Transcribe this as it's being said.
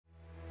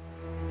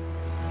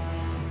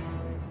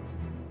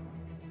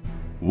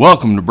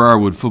Welcome to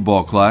Briarwood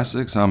Football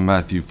Classics. I'm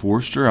Matthew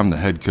Forster. I'm the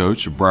head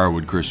coach of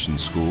Briarwood Christian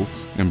School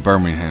in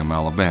Birmingham,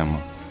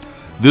 Alabama.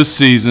 This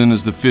season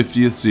is the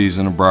 50th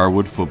season of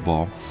Briarwood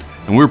football,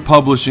 and we're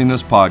publishing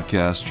this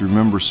podcast to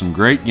remember some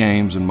great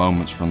games and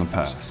moments from the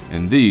past.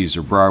 And these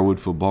are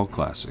Briarwood Football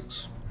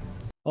Classics.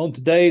 On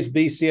today's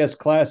BCS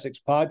Classics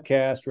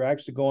podcast, we're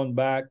actually going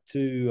back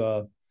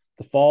to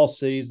the fall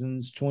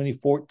seasons,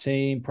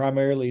 2014,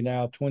 primarily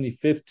now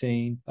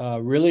 2015.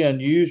 Really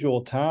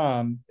unusual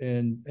time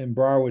in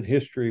Briarwood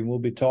history, and we'll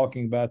be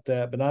talking about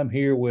that. But I'm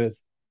here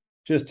with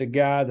just a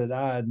guy that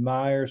I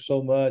admire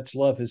so much,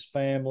 love his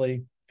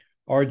family,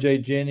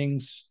 RJ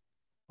Jennings.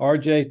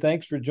 RJ,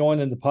 thanks for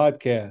joining the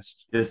podcast.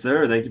 Yes,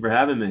 sir. Thank you for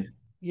having me.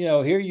 You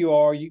know, here you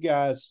are. You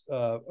guys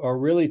are a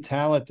really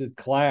talented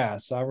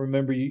class. I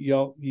remember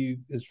you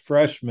as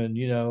freshmen.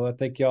 You know, I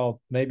think y'all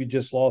maybe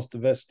just lost to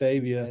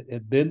Vestavia.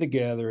 Had been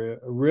together,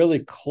 a really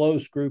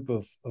close group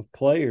of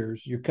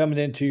players. You're coming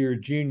into your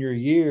junior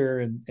year,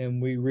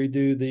 and we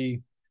redo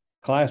the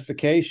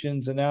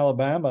classifications in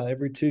Alabama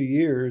every 2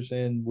 years,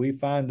 and we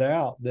find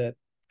out that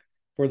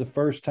for the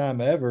first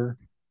time ever,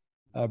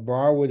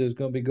 Briarwood is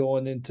going to be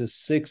going into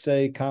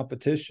 6A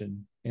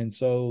competition. And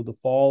so the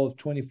fall of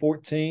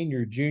 2014,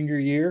 your junior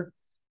year,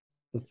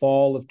 the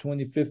fall of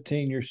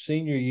 2015, your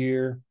senior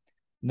year,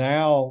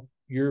 now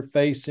you're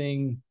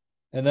facing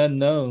an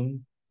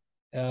unknown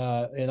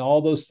and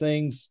all those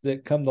things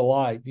that come to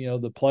light, you know,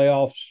 the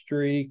playoff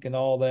streak and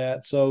all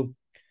that. So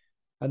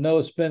I know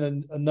it's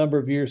been a number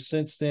of years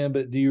since then,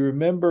 but do you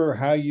remember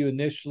how you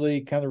initially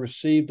kind of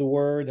received the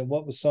word and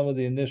what was some of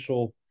the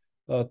initial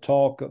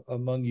talk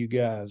among you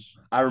guys?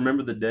 I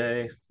remember the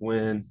day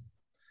when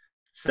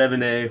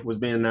 7A was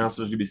being announced.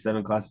 There's going to be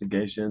 7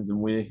 classifications, and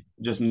we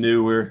just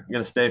knew we were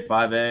going to stay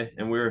 5A,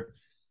 and we were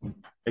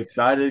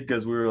excited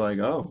because we were like,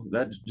 oh,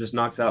 that just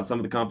knocks out some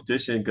of the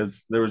competition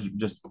because there was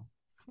just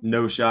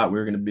no shot we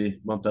were going to be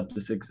bumped up to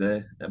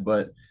 6A.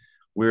 But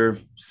we were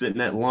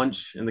sitting at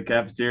lunch in the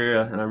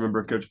cafeteria, and I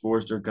remember Coach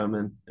Forrester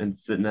coming and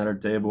sitting at our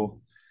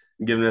table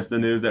and giving us the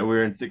news that we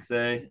were in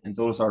 6A and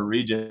told us our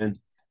region.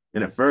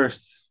 And at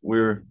first, we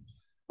were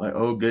like,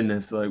 oh,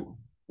 goodness, like,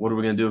 what are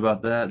we going to do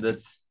about that?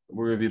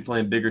 We're going to be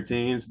playing bigger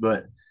teams.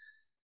 But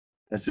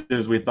as soon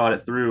as we thought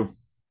it through,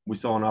 we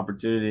saw an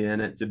opportunity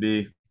in it to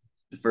be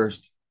the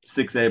first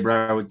 6A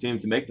Briarwood team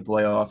to make the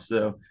playoffs.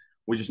 So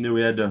we just knew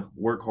we had to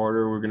work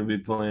harder. We're going to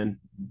be playing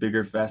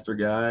bigger, faster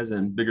guys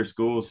and bigger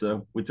schools.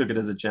 So we took it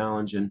as a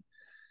challenge and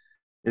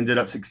ended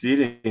up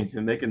succeeding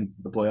and making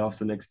the playoffs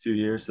the next 2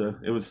 years. So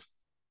it was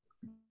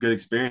a good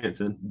experience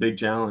and big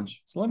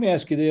challenge. So let me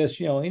ask you this,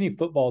 you know, any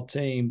football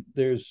team,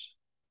 there's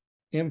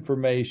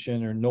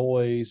information or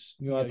noise.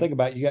 You know, I think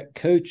about, you got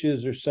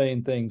coaches are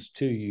saying things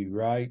to you,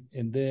 right?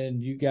 And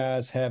then you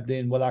guys have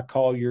then what I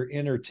call your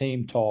inner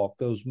team talk,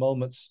 those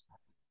moments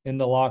in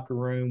the locker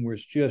room where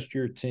it's just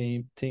your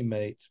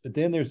teammates. But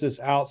then there's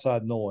this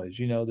outside noise.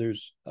 You know,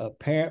 there's a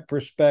parent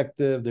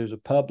perspective, there's a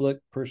public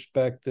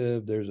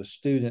perspective, there's a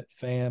student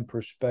fan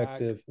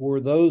perspective. Were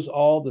those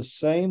all the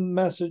same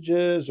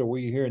messages, or were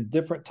you hearing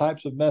different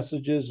types of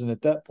messages? And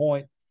at that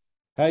point,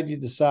 how did you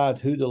decide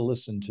who to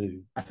listen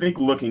to? I think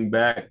looking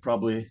back,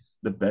 probably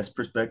the best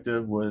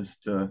perspective was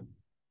to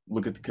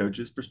look at the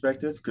coach's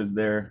perspective because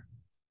they're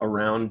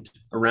around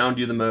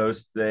you the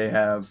most. They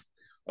have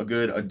a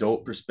good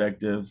adult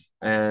perspective,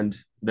 and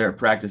they're at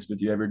practice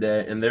with you every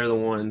day. And they're the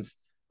ones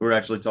who are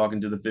actually talking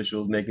to the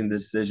officials, making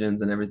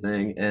decisions and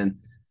everything. And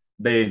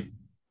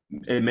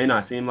it may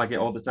not seem like it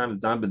all the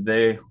time, but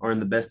they are in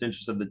the best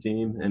interest of the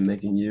team and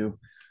making you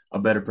a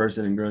better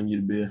person and growing you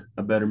to be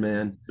a better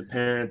man. The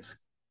parents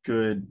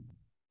could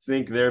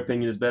think their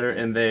opinion is better,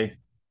 and they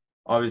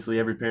obviously,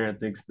 every parent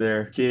thinks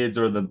their kids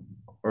or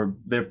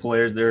their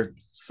players, their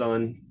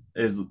son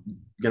is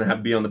going to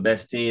be on the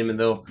best team, and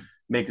they'll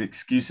make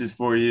excuses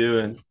for you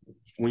and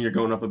when you're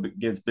going up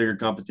against bigger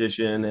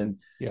competition. And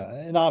yeah,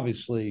 and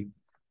obviously,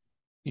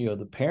 you know,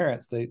 the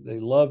parents, they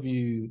love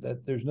you,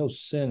 that there's no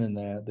sin in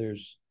that.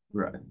 There's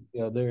right,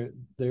 you know,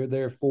 they're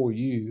there for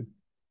you.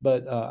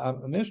 But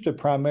I'm interested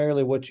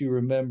primarily what you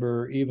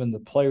remember, even the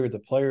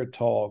player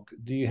talk.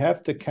 Do you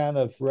have to kind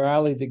of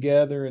rally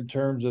together in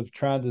terms of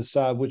trying to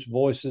decide which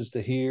voices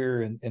to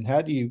hear, and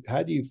how do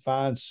you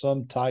find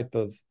some type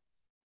of,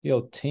 you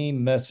know,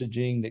 team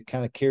messaging that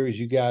kind of carries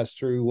you guys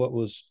through what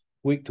was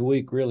week to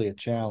week really a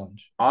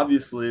challenge?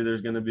 Obviously,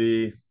 there's going to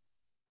be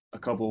a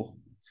couple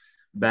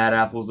bad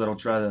apples that'll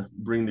try to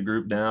bring the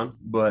group down,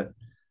 but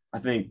I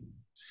think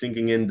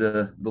sinking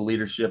into the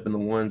leadership and the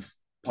ones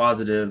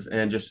positive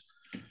and just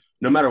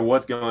no matter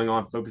what's going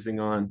on,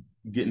 focusing on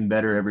getting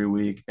better every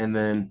week. And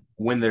then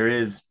when there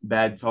is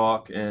bad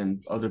talk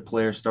and other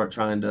players start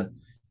trying to,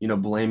 you know,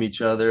 blame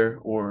each other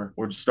or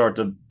start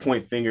to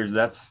point fingers,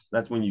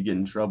 that's when you get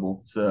in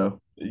trouble. So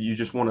you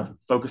just want to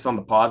focus on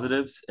the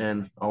positives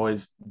and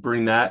always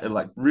bring that and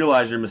like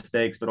realize your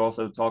mistakes, but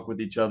also talk with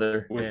each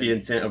other with the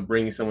intent of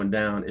bringing someone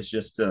down. It's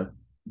just to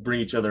bring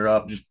each other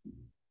up, just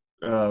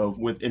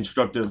with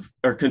instructive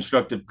or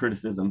constructive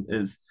criticism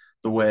is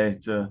the way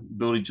to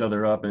build each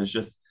other up. And it's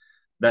just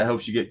that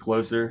helps you get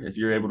closer if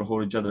you're able to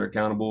hold each other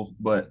accountable,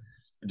 but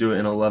do it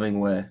in a loving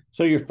way.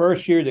 So your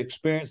first year to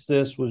experience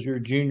this was your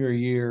junior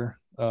year.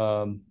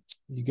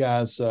 You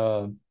guys,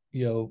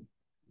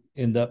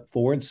 end up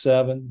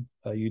 4-7.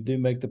 You do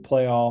make the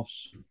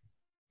playoffs.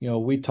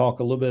 We talk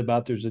a little bit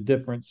about there's a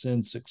difference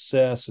in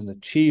success and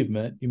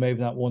achievement. You may have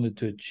not wanted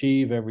to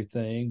achieve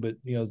everything, but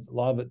a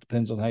lot of it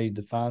depends on how you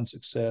define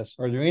success.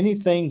 Are there any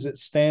things that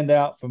stand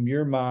out from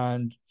your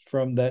mind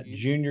from that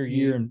junior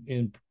year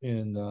in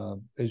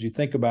as you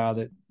think about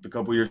it? A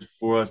couple years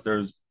before us, there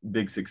was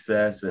big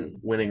success and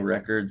winning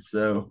records.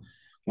 So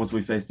once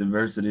we faced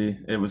adversity,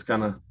 it was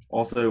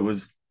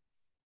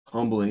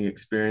humbling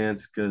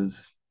experience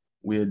because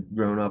we had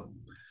grown up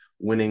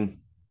winning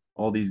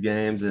all these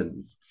games,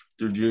 and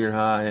through junior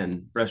high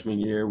and freshman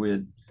year we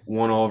had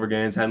won all of our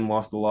games, hadn't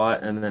lost a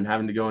lot, and then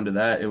having to go into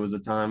that, it was a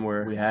time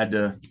where we had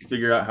to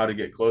figure out how to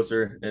get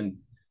closer and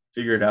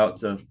figure it out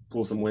to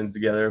pull some wins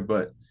together.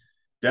 But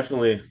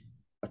definitely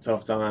a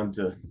tough time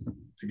to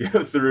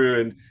go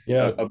through, and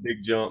a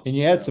big jump. And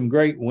you had some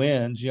great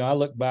wins. I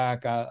look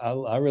back,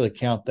 I really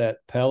count that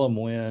Pelham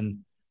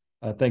win.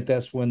 I think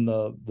that's when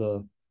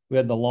we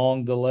had the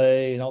long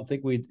delay. I don't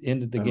think we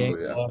ended the game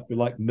after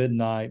like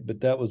midnight, but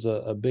that was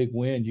a big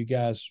win. You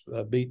guys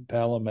beat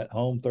Pelham at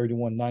home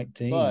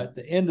 31-19. But at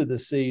the end of the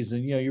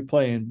season, you're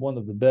playing one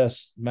of the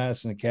best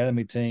Madison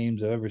Academy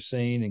teams I've ever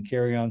seen, and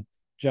Carry-On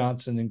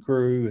Johnson and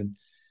crew.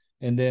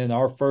 And then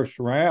our first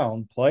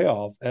round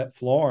playoff at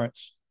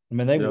Florence, I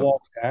mean, they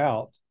walked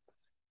out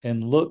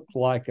and looked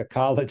like a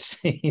college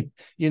team,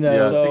 Yeah,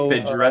 so, I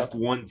think they dressed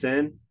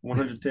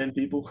 110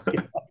 people.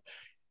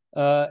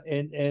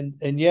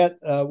 And yet,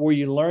 were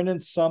you learning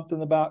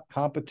something about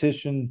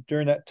competition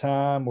during that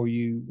time? Were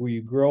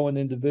you growing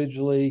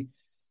individually?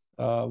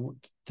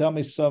 Tell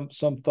me some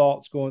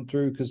thoughts going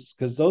through,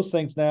 because those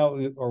things now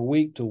are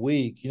week to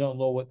week. You don't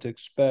know what to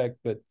expect,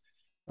 but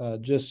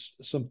just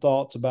some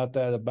thoughts about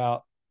that,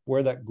 about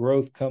where that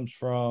growth comes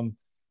from,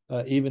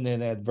 even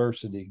in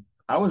adversity.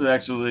 I was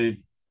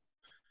actually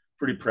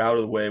pretty proud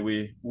of the way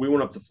we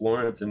went up to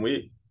Florence, and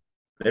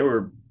they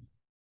were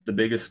the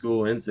biggest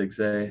school in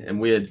 6A, and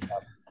we had,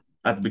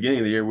 at the beginning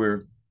of the year, we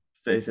were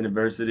facing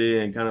adversity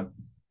and kind of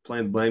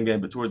playing the blame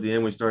game, but towards the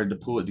end we started to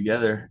pull it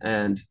together.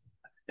 And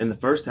in the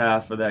first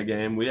half of that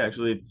game, we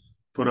actually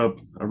put up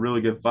a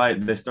really good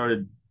fight. They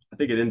started, I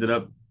think it ended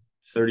up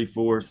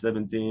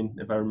 34-17,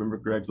 if I remember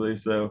correctly.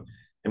 So,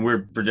 and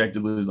we're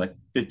projected to lose like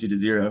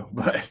 50-0,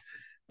 but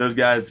those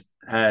guys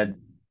had,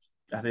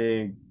 I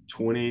think,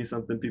 20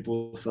 something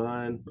people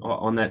sign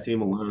on that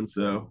team alone.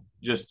 So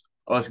just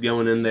us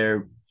going in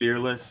there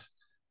fearless,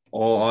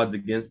 all odds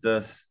against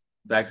us,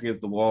 backs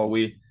against the wall.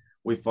 We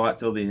fought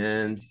till the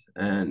end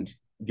and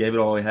gave it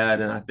all we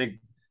had. And I think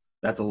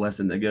that's a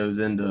lesson that goes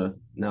into,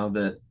 now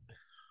that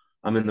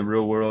I'm in the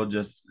real world,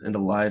 just into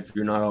life.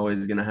 You're not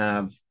always going to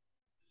have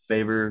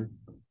favor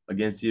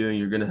against you, and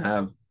you're going to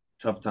have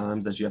tough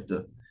times that you have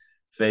to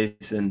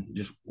face and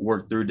just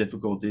work through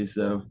difficulty.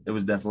 So it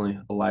was definitely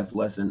a life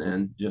lesson,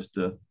 and just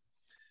to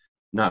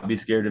not be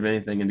scared of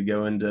anything and to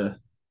go into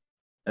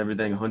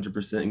everything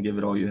 100% and give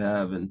it all you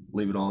have and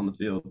leave it all on the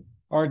field.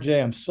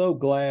 RJ, I'm so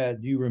glad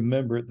you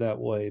remember it that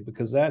way,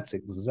 because that's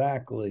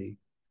exactly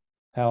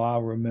how I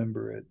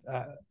remember it.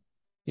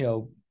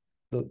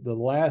 The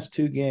last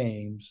two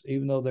games,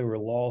 even though they were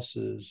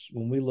losses,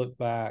 when we look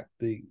back,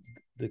 the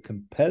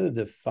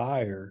competitive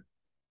fire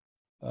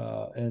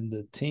and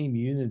the team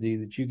unity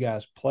that you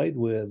guys played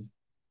with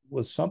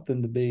was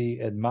something to be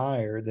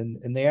admired.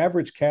 And the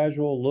average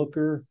casual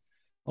looker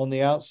on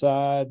the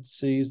outside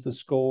sees the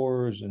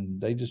scores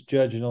and they just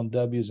judge it on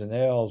W's and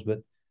L's. But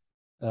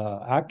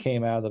I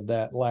came out of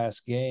that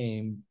last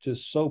game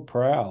just so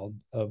proud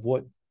of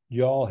what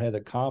y'all had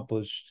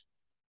accomplished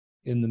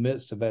in the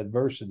midst of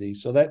adversity.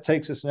 So that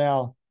take us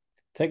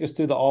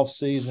through the off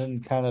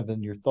season, kind of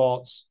in your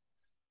thoughts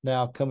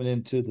now coming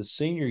into the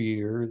senior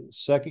year,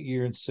 second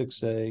year in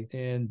 6A,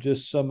 and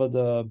just some of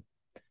the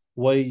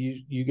way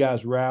you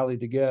guys rallied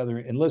together.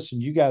 And listen,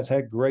 you guys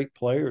had great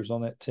players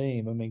on that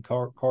team. I mean,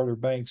 Carter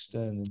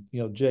Bankston,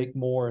 Jake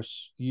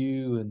Morris,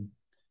 you and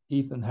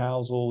Ethan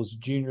Housel was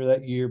junior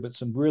that year, but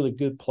some really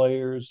good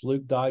players.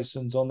 Luke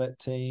Dyson's on that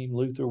team,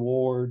 Luther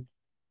Ward,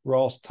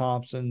 Ross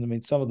Thompson. I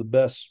mean, some of the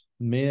best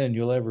men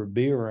you'll ever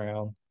be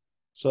around.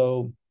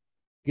 So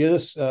get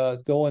us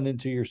going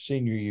into your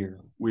senior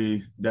year.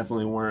 We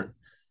definitely weren't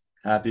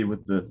happy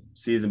with the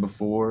season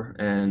before,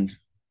 and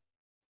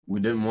we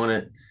didn't want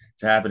it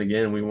to happen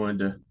again. We wanted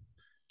to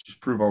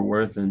just prove our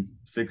worth in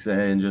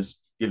 6A and just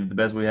give it the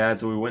best we had.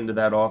 So we went into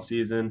that off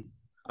season.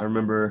 I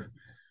remember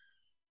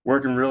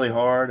working really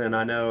hard, and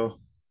I know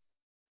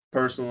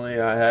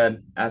personally I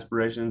had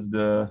aspirations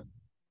to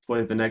play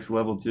at the next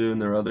level too, and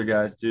there were other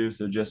guys too.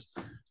 So just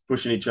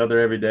pushing each other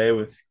every day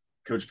with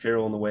Coach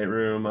Carroll in the weight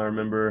room. I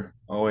remember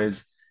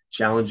always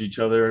challenge each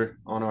other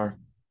on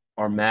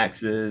our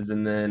maxes.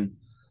 And then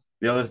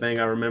the other thing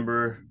I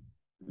remember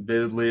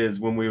vividly is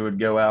when we would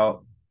go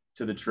out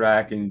to the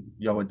track and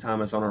y'all would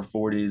time us on our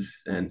 40s,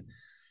 and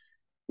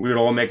we would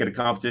all make it a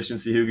competition,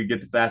 see who could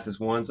get the fastest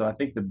one. So I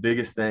think the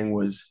biggest thing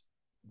was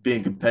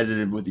being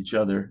competitive with each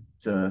other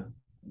to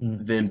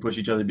Mm. then push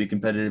each other to be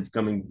competitive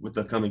coming with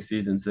the coming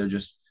season. So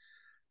just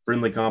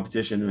friendly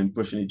competition and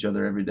pushing each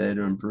other every day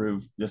to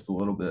improve just a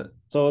little bit.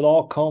 So it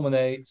all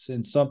culminates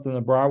in something the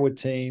Briarwood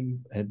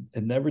team had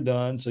never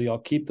done. So y'all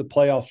keep the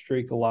playoff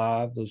streak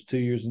alive, those 2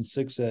 years in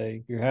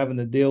 6A. You're having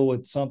to deal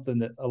with something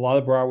that a lot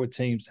of Briarwood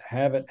teams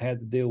haven't had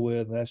to deal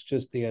with. And that's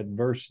just the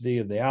adversity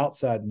of the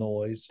outside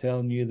noise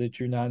telling you that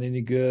you're not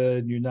any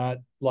good, you're not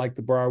like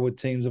the Briarwood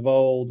teams of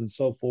old and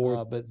so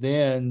forth. But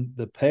then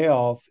the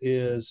payoff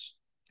is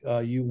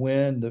you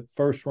win the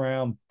first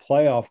round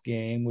playoff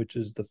game, which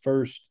is the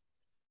first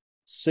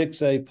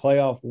 6A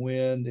playoff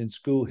win in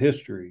school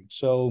history.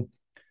 So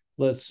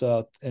let's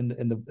in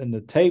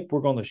the tape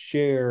we're going to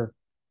share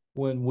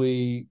when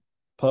we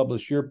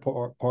publish your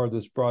part of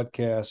this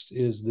broadcast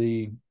is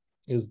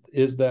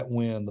that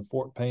win, the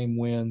Fort Payne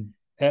win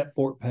at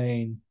Fort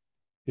Payne,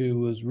 who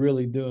was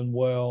really doing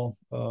well.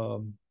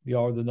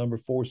 Y'all are the number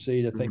 4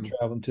 seed, I think,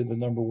 traveling to the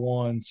number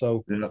 1.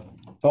 So Yeah.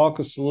 talk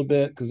us a little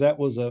bit, because that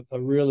was a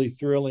really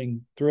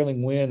thrilling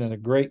win and a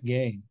great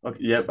game.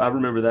 Okay, yep, I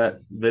remember that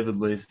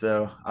vividly.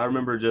 So I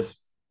remember just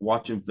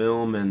watching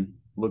film and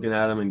looking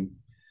at them, and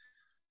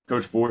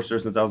Coach Forster,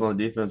 since I was on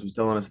the defense, was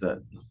telling us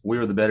that we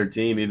were the better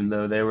team, even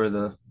though they were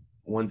the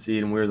 1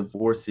 seed and we were the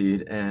 4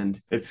 seed.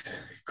 And it's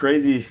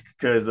crazy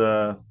because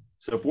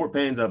so Fort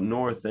Payne's up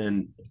north,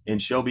 and in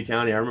Shelby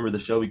County, I remember the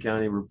Shelby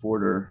County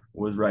reporter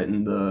was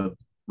writing the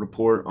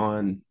report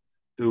on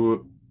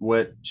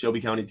what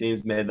Shelby County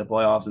teams made the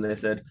playoffs, and they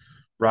said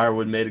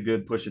Briarwood made a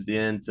good push at the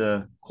end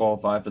to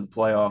qualify for the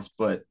playoffs,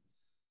 but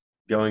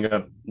going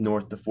up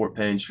north to Fort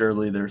Payne,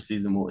 surely their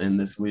season will end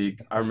this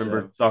week. I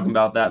remember talking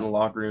about that in the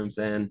locker room,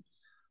 saying,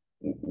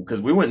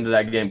 because we went into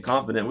that game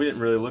confident, we didn't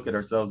really look at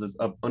ourselves as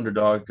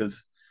underdogs,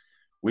 because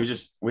we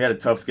had a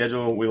tough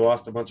schedule. We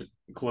lost a bunch of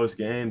close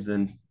games,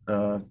 and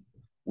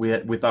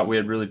we thought we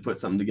had really put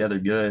something together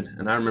good.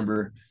 And I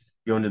remember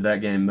going to that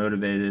game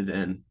motivated,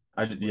 and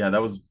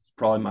that was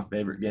probably my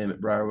favorite game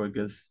at Briarwood,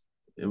 because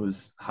it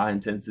was high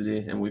intensity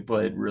and we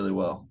played really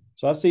well.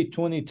 So I see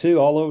 22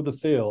 all over the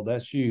field.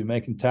 That's you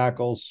making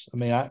tackles. I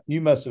mean,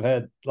 you must have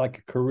had like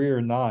a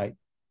career night.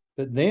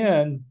 But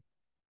then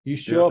you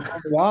show up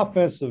on the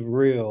offensive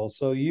reel.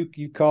 So you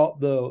caught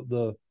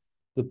the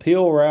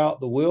peel route,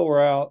 the wheel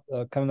route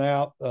coming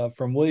out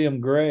from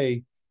William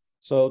Gray.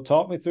 So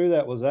talk me through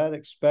that. Was that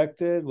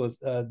expected?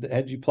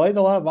 Had you played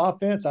a lot of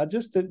offense? I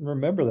just didn't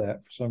remember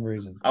that for some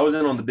reason. I was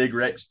in on the big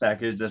Rex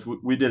package.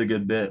 We did a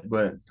good bit,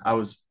 but I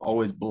was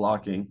always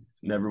blocking.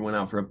 Never went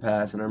out for a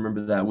pass. And I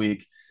remember that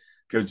week,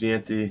 Coach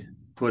Yancey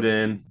put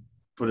in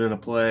a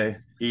play.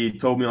 He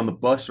told me on the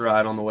bus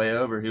ride on the way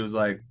over, he was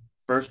like,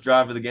 first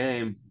drive of the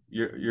game,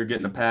 you're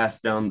getting a pass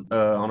down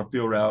on a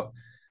field route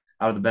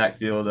out of the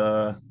backfield.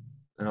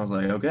 And I was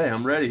like, okay,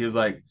 I'm ready. He was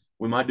like,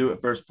 we might do it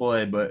first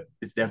play, but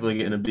it's definitely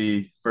going to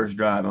be first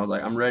drive. And I was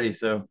like, I'm ready.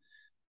 So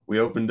we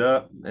opened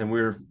up and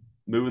we were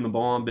moving the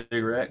ball on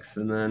Big Rex,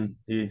 and then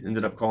he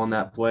ended up calling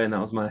that play, and that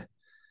was my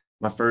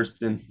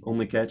first and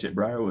only catch at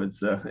Briarwood.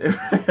 So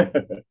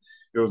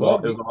it was an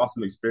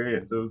awesome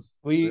experience.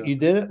 You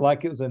did it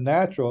like it was a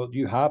natural.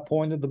 You high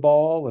pointed the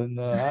ball,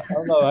 and I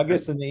don't know. I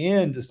guess in the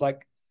end, it's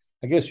like,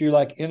 I guess you're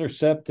like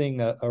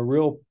intercepting a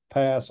real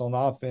pass on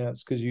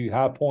offense, because you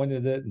high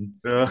pointed it and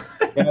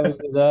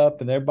gathered it up,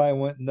 and everybody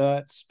went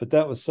nuts. But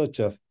that was such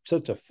a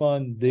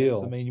fun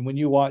deal. I mean, when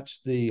you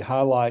watch the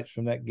highlights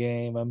from that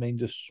game, I mean,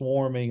 just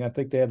swarming. I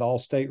think they had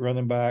all-state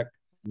running back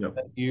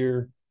that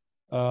year.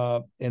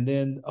 And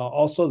then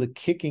also the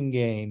kicking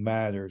game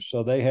matters.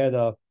 So they had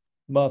a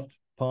muffed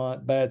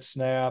punt, bad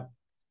snap.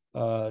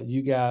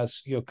 You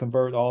guys,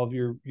 convert all of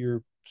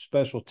your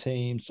special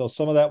teams. So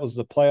some of that was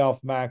the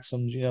playoff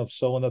maxims,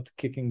 sewing up the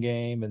kicking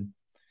game and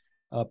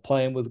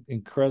playing with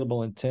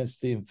incredible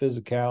intensity and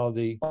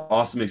physicality.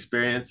 Awesome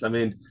experience. I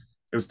mean,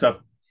 it was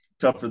tough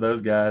for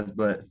those guys,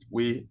 but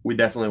we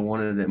definitely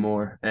wanted it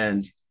more.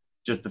 And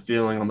just the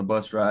feeling on the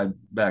bus ride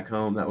back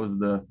home, that was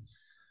the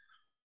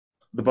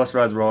bus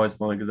rides were always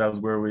fun, because that was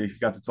where we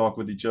got to talk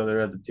with each other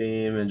as a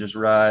team and just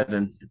ride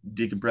and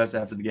decompress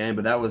after the game.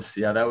 But that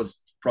was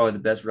probably the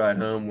best ride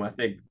home. I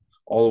think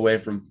all the way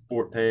from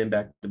Fort Payne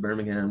back to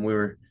Birmingham, we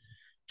were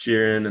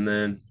cheering, and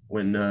then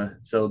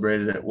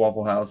celebrated at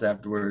Waffle House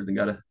afterwards and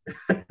got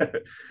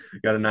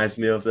a nice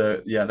meal.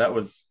 So that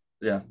was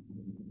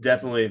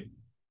definitely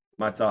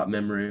my top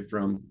memory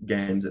from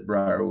games at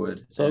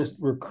Briarwood. So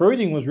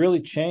recruiting was really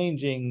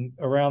changing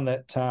around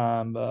that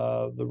time.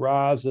 The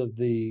rise of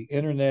the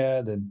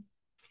internet and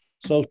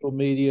social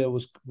media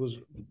was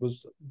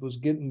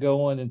getting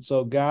going, and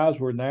so guys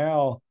were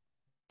now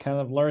kind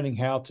of learning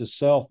how to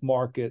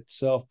self-market,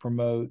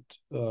 self-promote.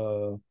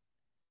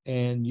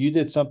 And you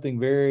did something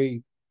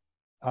very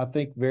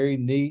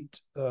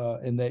neat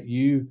in that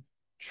you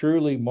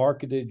truly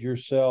marketed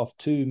yourself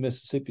to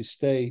Mississippi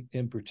State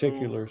in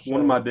particular.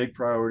 One of my big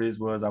priorities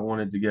was I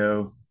wanted to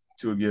go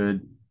to a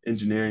good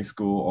engineering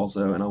school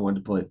also, and I wanted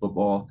to play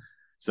football.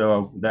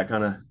 So that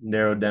kind of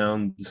narrowed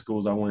down the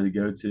schools I wanted to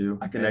go to.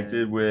 I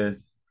connected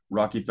with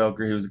Rocky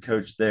Felker. He was a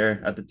coach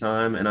there at the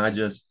time, and I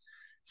just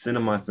sent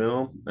him my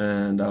film,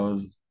 and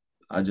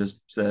I just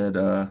said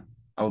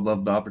I would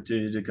love the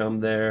opportunity to come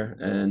there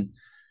and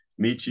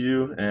meet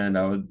you, and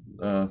I would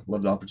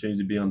love the opportunity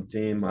to be on the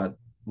team. I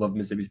love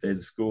Mississippi State as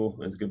a school.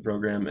 It's a good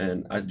program,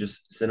 and I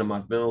just sent him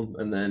my film,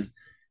 and then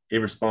he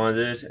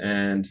responded,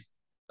 and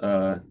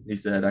he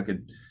said I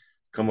could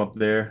come up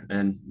there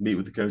and meet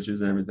with the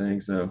coaches and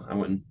everything. So I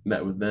went and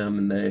met with them,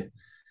 and they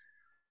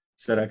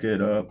said I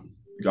could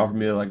offer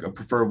me like a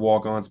preferred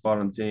walk-on spot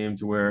on the team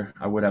to where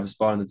I would have a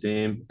spot on the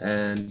team,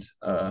 and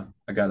I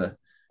got a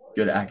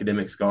good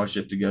academic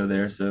scholarship to go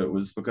there. So it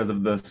was because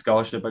of the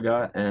scholarship I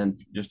got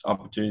and just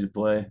opportunity to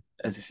play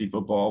SEC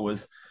football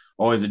was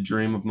always a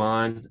dream of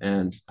mine,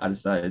 and I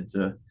decided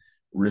to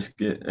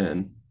risk it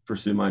and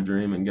pursue my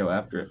dream and go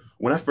after it.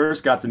 When I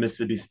first got to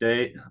Mississippi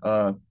State,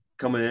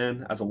 coming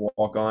in as a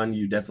walk on,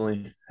 you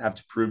definitely have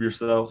to prove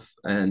yourself,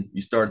 and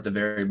you start at the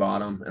very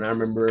bottom. And I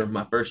remember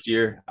my first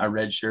year, I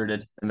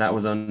redshirted, and that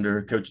was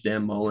under Coach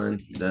Dan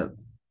Mullen, the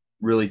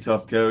really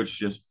tough coach,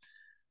 just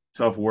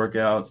tough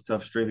workouts,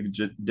 tough strength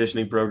and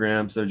conditioning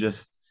program. So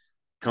just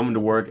coming to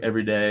work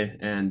every day,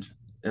 and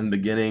in the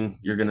beginning,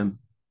 you're going to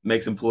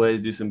make some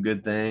plays, do some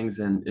good things,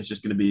 and it's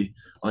just going to be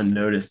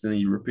unnoticed. And then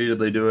you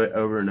repeatedly do it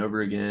over and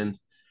over again.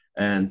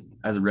 And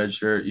as a red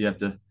shirt, you have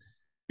to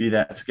be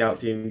that scout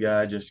team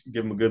guy, just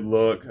give them a good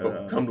look,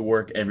 come to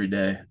work every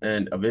day.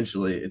 And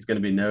eventually it's going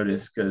to be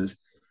noticed, because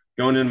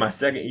going into my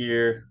second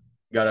year,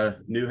 got a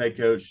new head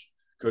coach,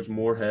 Coach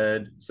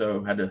Moorhead.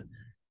 So had to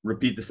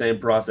repeat the same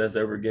process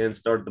over again,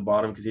 start at the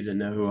bottom because he didn't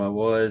know who I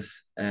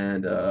was.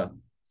 And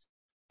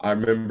I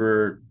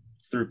remember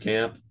through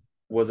camp,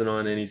 wasn't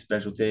on any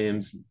special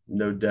teams,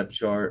 no depth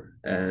chart.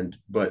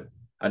 But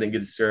I didn't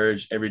get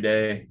discouraged every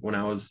day when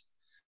I was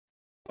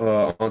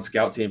on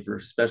scout team for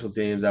special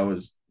teams. I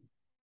was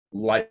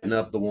lighting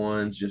up the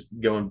ones, just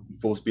going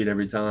full speed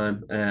every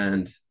time.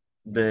 And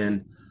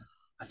then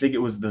I think it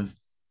was the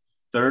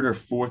third or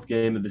fourth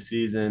game of the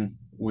season,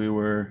 we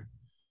were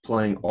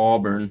playing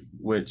Auburn,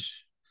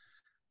 which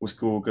was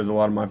cool because a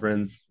lot of my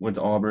friends went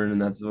to Auburn, and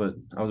that's what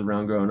I was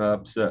around growing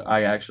up. So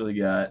I actually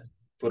got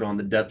put on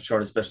the depth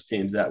chart of special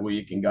teams that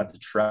week and got to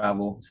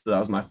travel. So that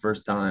was my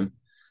first time.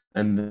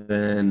 And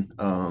then,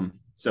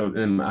 so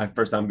then my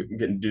first time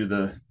getting to do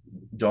the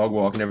dog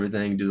walk and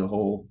everything, do the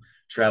whole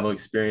travel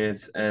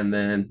experience. And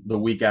then the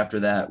week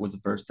after that was the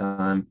first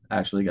time I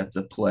actually got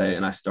to play,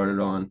 and I started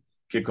on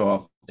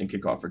kickoff and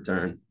kickoff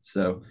return.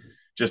 So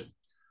just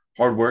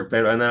hard work.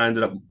 And then I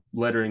ended up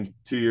lettering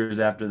 2 years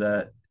after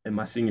that. In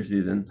my senior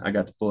season, I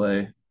got to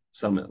play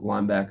summit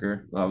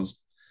linebacker. I was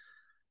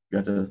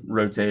got to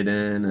rotate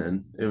in,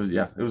 and it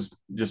was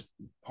just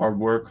hard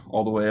work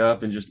all the way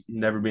up, and just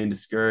never being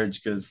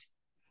discouraged, because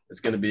there's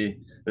going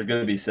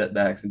to be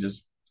setbacks, and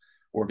just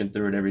working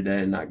through it every day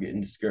and not getting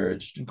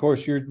discouraged. Of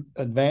course, you're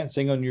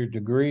advancing on your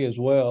degree as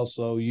well,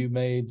 so you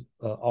made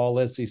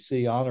all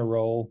SEC honor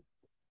roll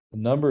a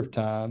number of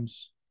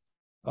times.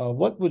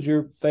 What was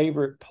your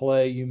favorite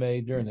play you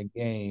made during the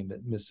game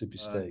at Mississippi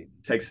State?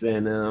 Texas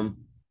A&M.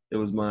 It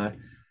was my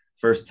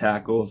first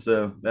tackle,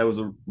 so that was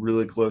a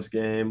really close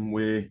game.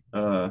 We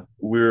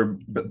were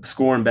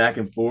scoring back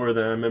and forth,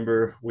 and I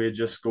remember we had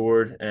just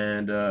scored,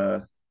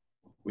 and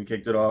we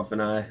kicked it off,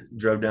 and I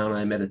drove down. And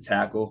I made a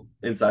tackle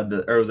inside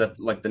it was at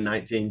like the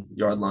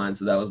 19-yard line,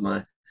 so that was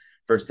my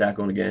first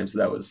tackle in the game. So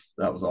that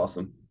was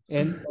awesome.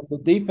 And the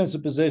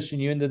defensive position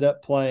you ended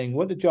up playing,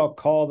 what did y'all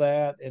call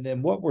that? And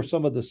then what were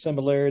some of the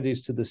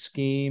similarities to the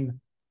scheme?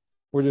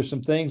 Were there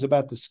some things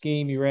about the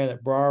scheme you ran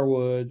at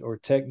Briarwood or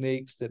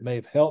techniques that may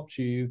have helped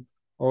you,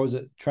 or was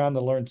it trying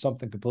to learn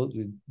something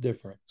completely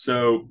different?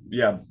 So,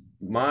 yeah,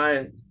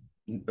 my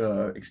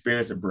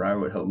experience at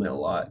Briarwood helped me a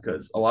lot,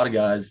 because a lot of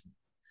guys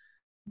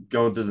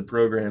going through the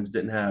programs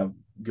didn't have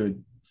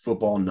good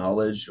football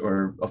knowledge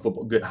or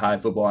good high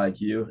football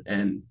IQ.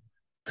 And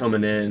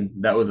coming in,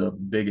 that was a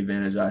big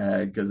advantage I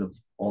had because of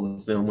all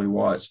the film we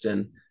watched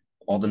and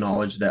all the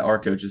knowledge that our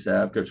coaches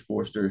have. Coach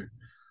Forster,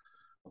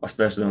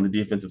 especially on the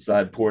defensive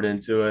side, poured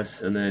into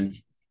us. And then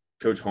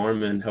Coach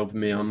Harmon helped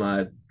me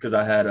because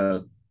I had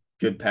a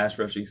good pass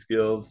rushing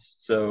skills.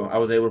 So I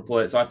was able to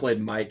play. So I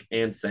played Mike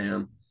and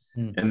Sam,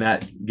 and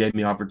that gave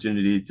me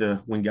opportunity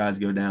to, when guys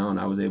go down,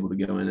 I was able to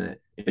go in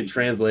it. It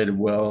translated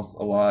well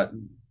a lot,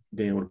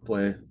 being able to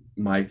play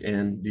Mike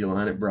and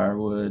D-line at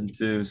Briarwood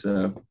too.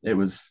 So it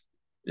was,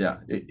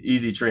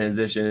 easy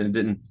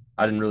transition.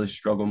 I didn't really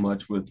struggle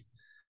much with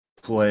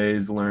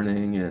plays,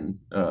 learning,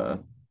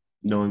 and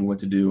knowing what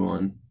to do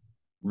on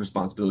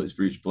responsibilities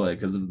for each play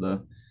because of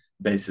the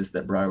basis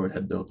that Briarwood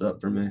had built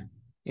up for me.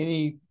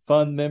 Any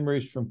fun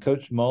memories from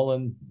Coach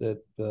Mullen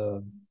that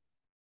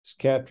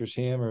captures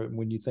him, or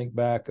when you think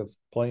back of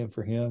playing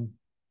for him?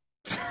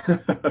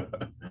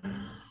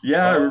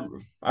 Yeah,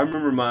 I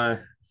remember my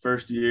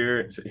first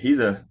year. He's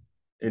a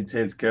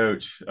intense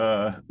coach.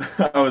 There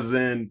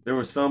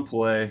was some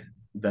play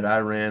that I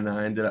ran.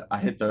 I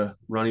hit the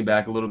running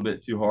back a little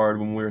bit too hard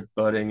when we were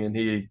thudding, and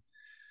he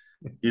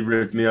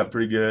ripped me up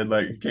pretty good.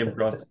 Like, came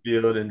across the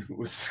field and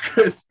was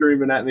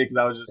screaming at me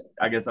because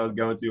I guess I was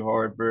going too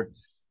hard for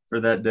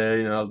that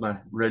day. That was my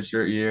red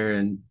shirt year,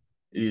 and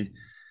he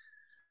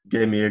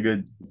gave me a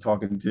good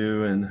talking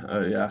to,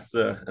 and yeah.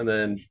 So and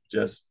then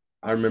just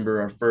I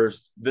remember our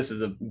first. This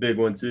is a big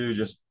one too.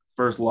 Just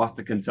first loss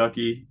to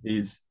Kentucky.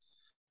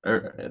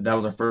 That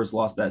was our first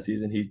loss that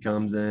season. He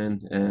comes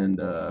in and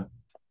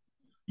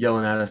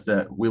yelling at us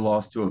that we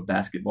lost to a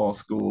basketball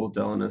school,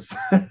 telling us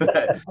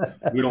that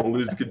we don't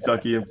lose to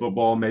Kentucky in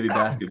football, maybe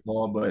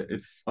basketball, but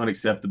it's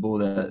unacceptable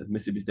that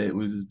Mississippi State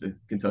loses to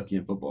Kentucky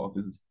in football.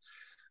 Because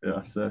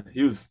yeah, so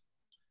he was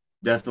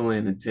definitely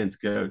an intense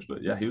coach,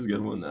 but yeah, he was a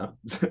good one though.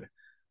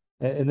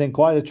 And then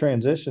quite a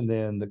transition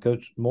then, the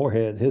Coach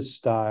Moorhead, his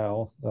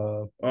style.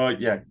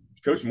 Yeah,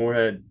 Coach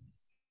Moorhead,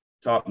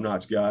 top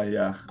notch guy.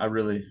 Yeah, I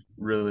really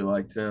really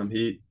liked him.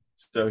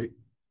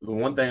 The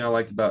one thing I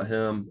liked about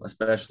him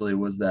especially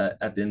was that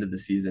at the end of the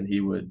season he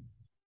would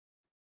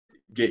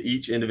get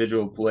each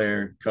individual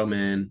player come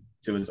in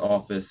to his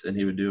office and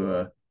he would do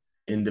a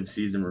end of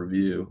season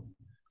review,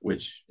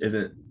 which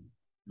isn't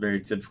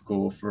very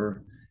typical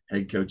for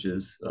head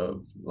coaches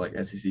of like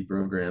SEC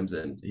programs.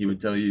 And he would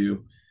tell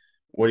you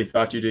what he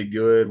thought you did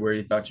good, where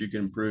he thought you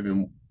could improve,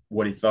 and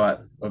what he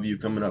thought of you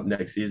coming up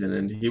next season.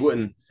 And he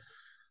wouldn't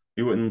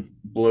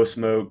blow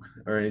smoke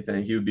or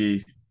anything. He would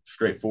be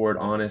straightforward,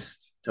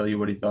 honest, tell you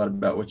what he thought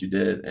about what you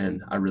did.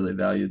 And I really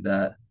valued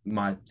that.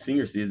 My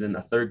senior season,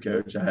 a third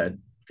coach, I had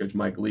Coach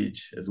Mike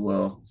Leach as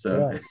well.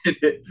 So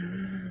Yeah.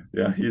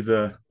 yeah, he's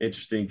a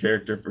interesting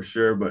character for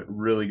sure, but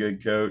really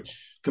good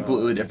coach.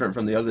 Completely different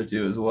from the other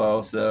two as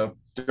well. So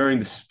during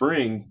the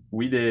spring,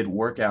 we did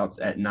workouts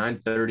at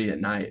 9:30 at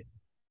night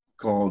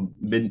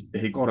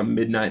he called them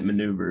midnight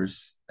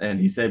maneuvers. And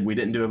he said we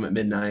didn't do them at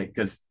midnight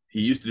because he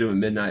used to do them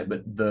at midnight,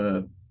 but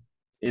the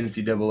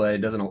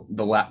NCAA doesn't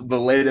the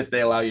latest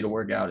they allow you to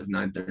work out is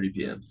 9:30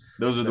 p.m.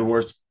 Those are the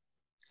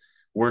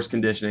worst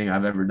conditioning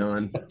I've ever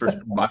done for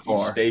by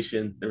far.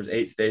 Station, there was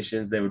 8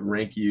 stations. They would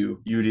rank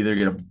you. You would either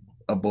get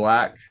a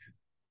black,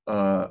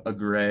 a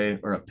gray,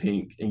 or a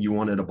pink, and you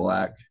wanted a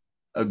black.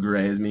 A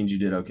gray means you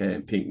did okay,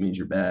 and pink means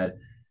you're bad.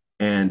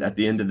 And at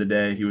the end of the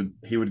day,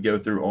 he would go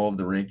through all of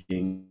the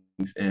rankings,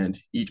 and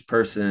each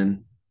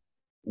person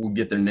would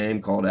get their name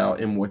called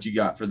out and what you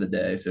got for the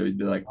day. So he'd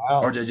be like,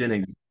 Wow. RJ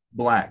Jennings,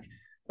 black,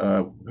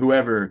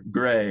 whoever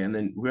gray, and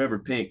then whoever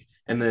pink.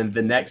 And then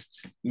the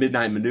next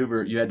midnight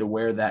maneuver, you had to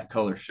wear that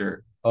color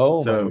shirt. Oh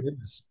my So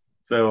goodness.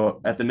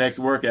 so at the next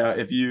workout,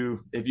 if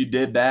you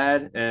did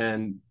bad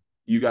and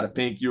you got a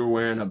pink, you were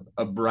wearing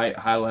a bright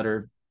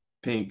highlighter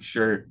pink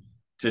shirt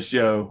to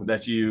show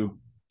that you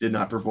did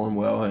not perform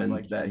well. And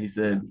like that, he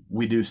said,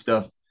 we do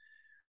stuff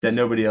that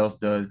nobody else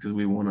does because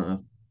we want to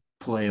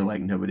play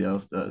like nobody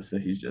else does. So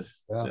he's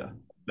just, Yeah. yeah,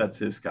 that's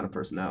his kind of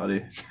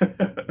personality.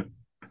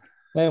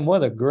 Man,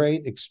 what a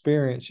great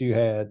experience you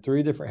had.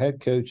 3 different head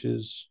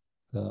coaches,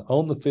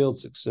 on the field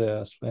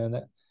success,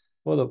 man.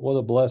 What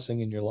a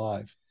blessing in your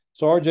life.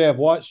 So RJ, I've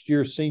watched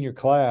your senior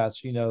class,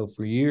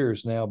 for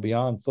years now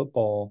beyond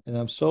football, and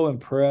I'm so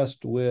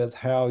impressed with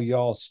how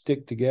y'all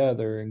stick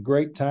together in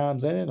great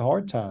times and in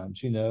hard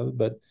times,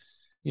 But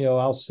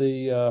I'll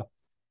see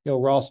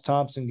Ross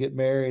Thompson get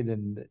married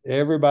and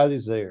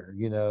everybody's there,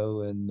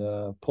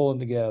 and pulling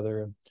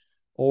together.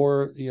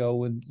 Or,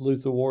 when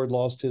Luther Ward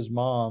lost his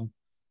mom,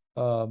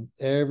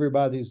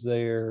 everybody's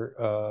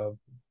there,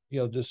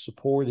 just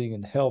supporting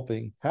and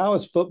helping. How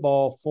has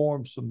football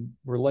formed some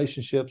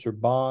relationships or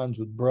bonds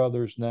with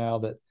brothers now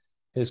that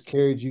has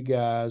carried you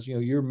guys?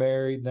 You're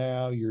married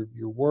now, you're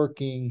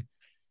working,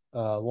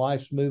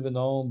 life's moving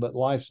on, but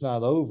life's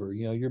not over.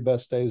 Your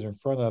best days are in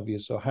front of you.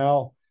 So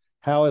how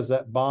has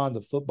that bond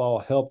of football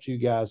helped you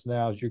guys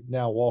now as you're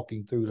now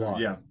walking through life?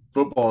 Yeah,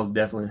 football has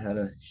definitely had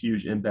a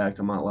huge impact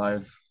on my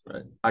life.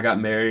 Right. I got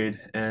married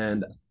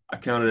and I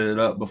counted it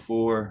up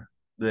before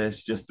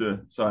this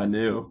so I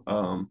knew.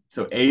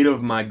 So 8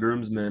 of my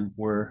groomsmen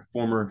were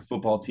former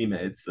football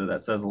teammates. So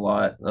that says a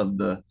lot of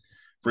the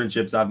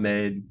friendships I've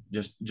made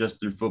just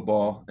through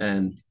football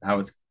and how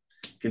it's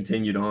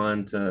continued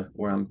on to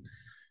where I'm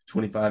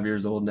 25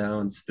 years old now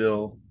and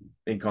still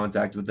in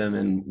contact with them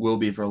and will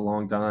be for a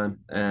long time.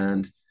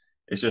 And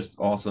it's just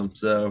awesome.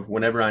 So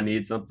whenever I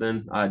need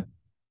something, I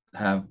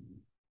have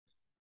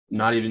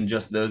not even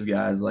just those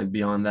guys. Like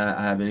beyond that,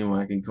 I have anyone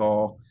I can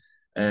call,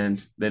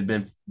 and they've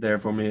been there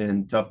for me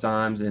in tough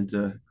times and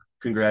to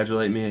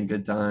congratulate me in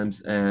good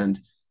times. And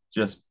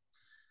just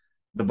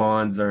the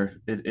bonds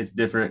it's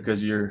different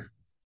because you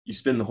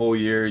spend the whole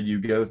year, you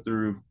go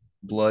through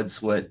blood,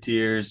 sweat,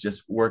 tears,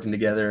 just working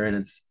together, and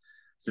it's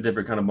a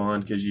different kind of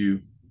bond because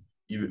you've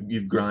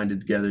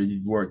grinded together,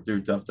 you've worked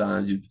through tough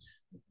times, you've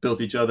built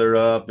each other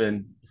up,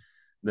 and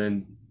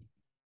then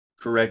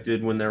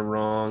corrected when they're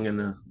wrong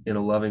in a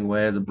loving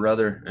way as a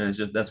brother. And it's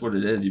just that's what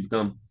it is. It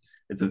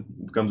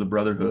becomes a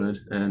brotherhood,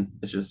 and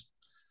it's just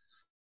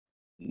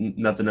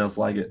nothing else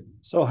like it.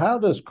 So how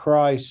does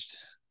Christ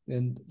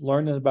and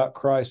learning about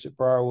Christ at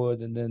Briarwood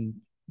and then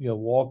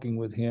walking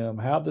with him,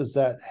 how does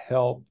that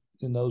help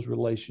in those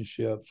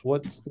relationships?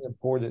 What's the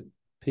important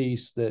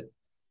piece that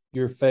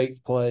your faith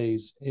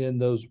plays in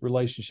those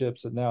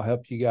relationships that now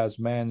help you guys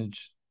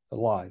manage the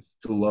life?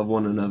 To love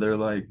one another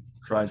like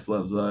Christ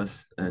loves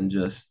us, and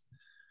just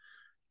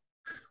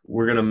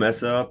we're going to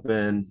mess up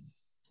and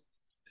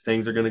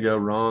things are going to go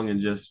wrong,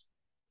 and just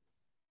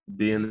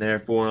being there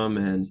for them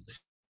and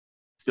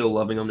still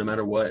loving them no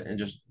matter what, and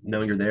just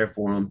knowing you're there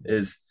for them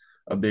is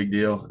a big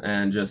deal.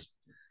 And just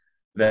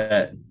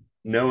that,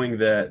 knowing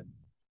that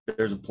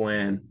there's a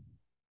plan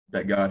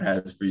that God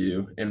has for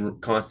you,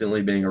 and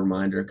constantly being a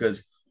reminder,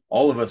 because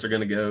all of us are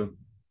going to go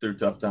through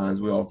tough times.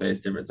 We all face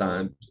different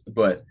times,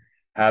 but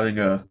having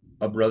a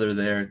brother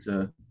there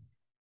to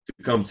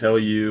come tell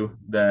you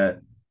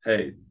that,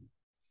 hey,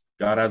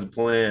 God has a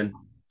plan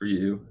for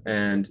you,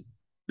 and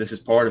this is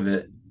part of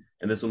it,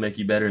 and this will make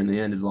you better in the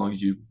end as long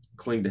as you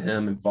cling to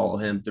Him and follow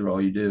Him through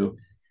all you do.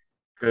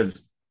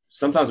 Because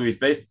sometimes when we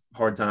face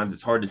hard times,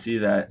 it's hard to see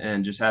that,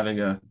 and just having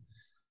a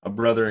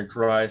brother in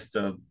Christ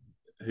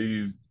who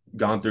you've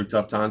gone through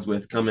tough times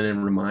with coming in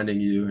and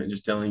reminding you and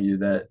just telling you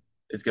that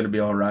it's going to be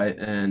all right,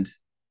 and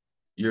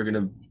you're going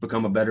to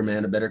become a better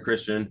man, a better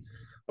Christian,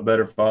 a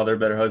better father, a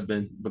better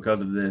husband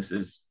because of this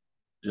is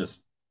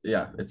just,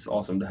 yeah, it's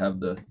awesome to have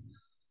the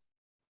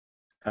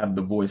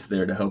voice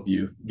there to help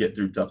you get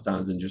through tough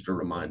times, and just a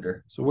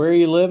reminder. So where are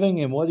you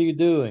living and what are you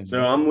doing?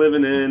 So I'm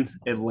living in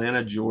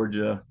Atlanta,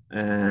 Georgia,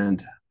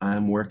 and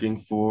I'm working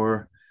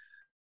for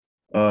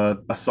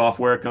a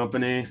software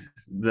company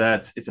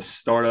it's a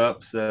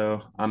startup.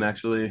 So I'm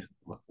actually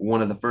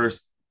one of the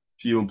first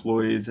few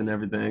employees and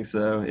everything.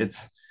 So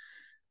it's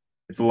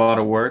a lot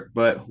of work,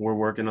 but we're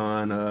working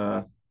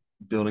on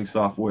building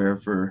software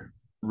for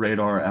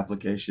radar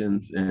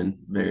applications in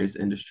various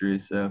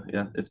industries. So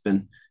yeah, it's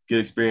been good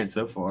experience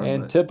so far.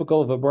 And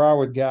typical of a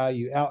Broward guy,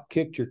 you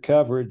outkicked your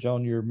coverage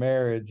on your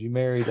marriage. You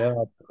married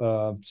up.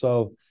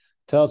 So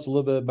tell us a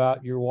little bit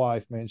about your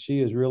wife, man.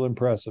 She is real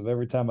impressive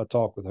every time I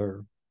talk with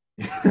her.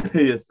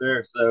 Yes,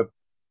 sir. So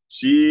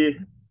she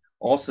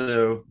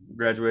also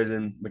graduated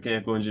in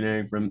mechanical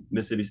engineering from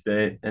Mississippi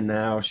State, and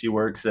now she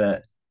works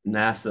at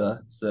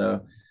NASA.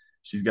 So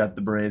she's got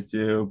the brains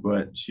too,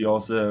 but she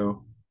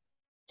also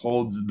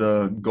holds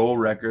the goal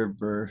record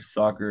for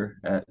soccer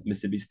at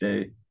Mississippi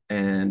State,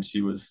 and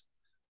she was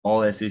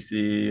all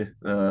SEC,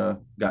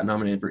 got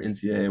nominated for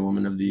NCAA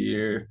Woman of the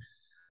Year,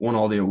 won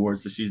all the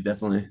awards. So she's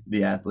definitely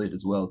the athlete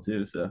as well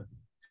too. So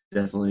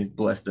definitely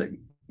blessed that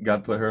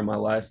God put her in my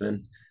life,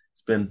 and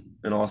it's been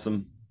an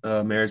awesome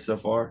marriage so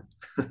far.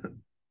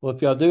 Well,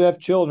 if y'all do have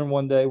children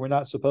one day, we're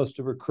not supposed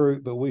to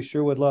recruit, but we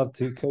sure would love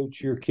to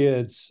coach your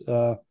kids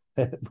one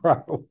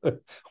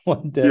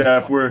day. Yeah,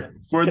 if we're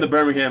in the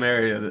Birmingham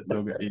area,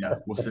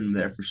 we'll send them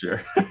there for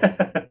sure.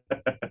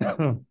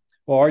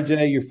 Well,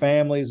 RJ, your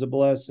family is a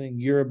blessing.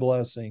 You're a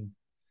blessing.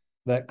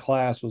 That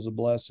class was a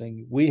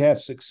blessing. We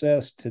have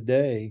success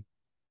today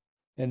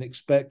and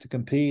expect to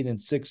compete in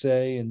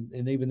 6A.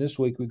 And even this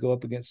week, we go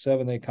up against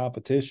 7A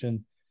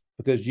competition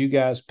because you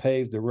guys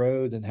paved the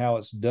road and how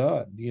it's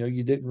done. You know,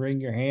 you didn't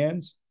wring your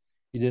hands.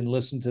 You didn't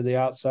listen to the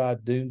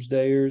outside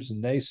doomsdayers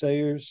and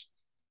naysayers.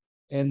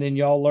 And then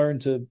y'all learn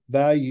to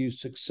value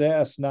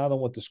success, not on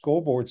what the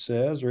scoreboard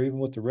says or even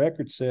what the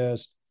record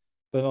says,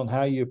 but on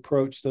how you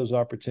approach those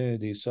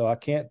opportunities. So I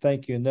can't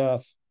thank you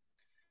enough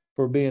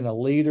for being a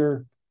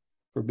leader,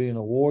 for being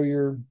a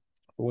warrior,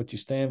 for what you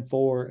stand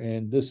for.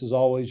 And this is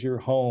always your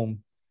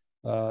home.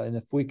 And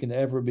if we can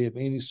ever be of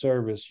any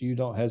service, you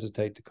don't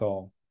hesitate to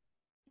call.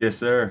 Yes,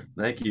 sir.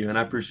 Thank you. And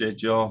I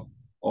appreciate y'all,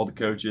 all the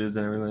coaches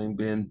and everything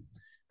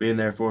being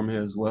there for me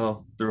as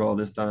well through all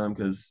this time,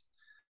 because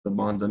the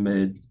bonds I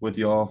made with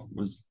y'all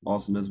was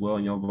awesome as well.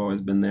 And y'all have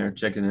always been there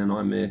checking in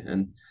on me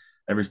and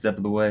every step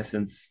of the way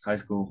since high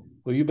school.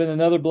 Well, you've been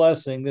another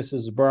blessing. This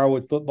is the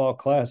Briarwood Football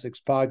Classics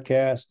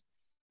podcast.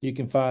 You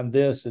can find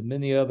this and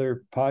many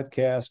other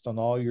podcasts on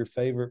all your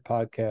favorite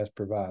podcast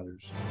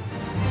providers.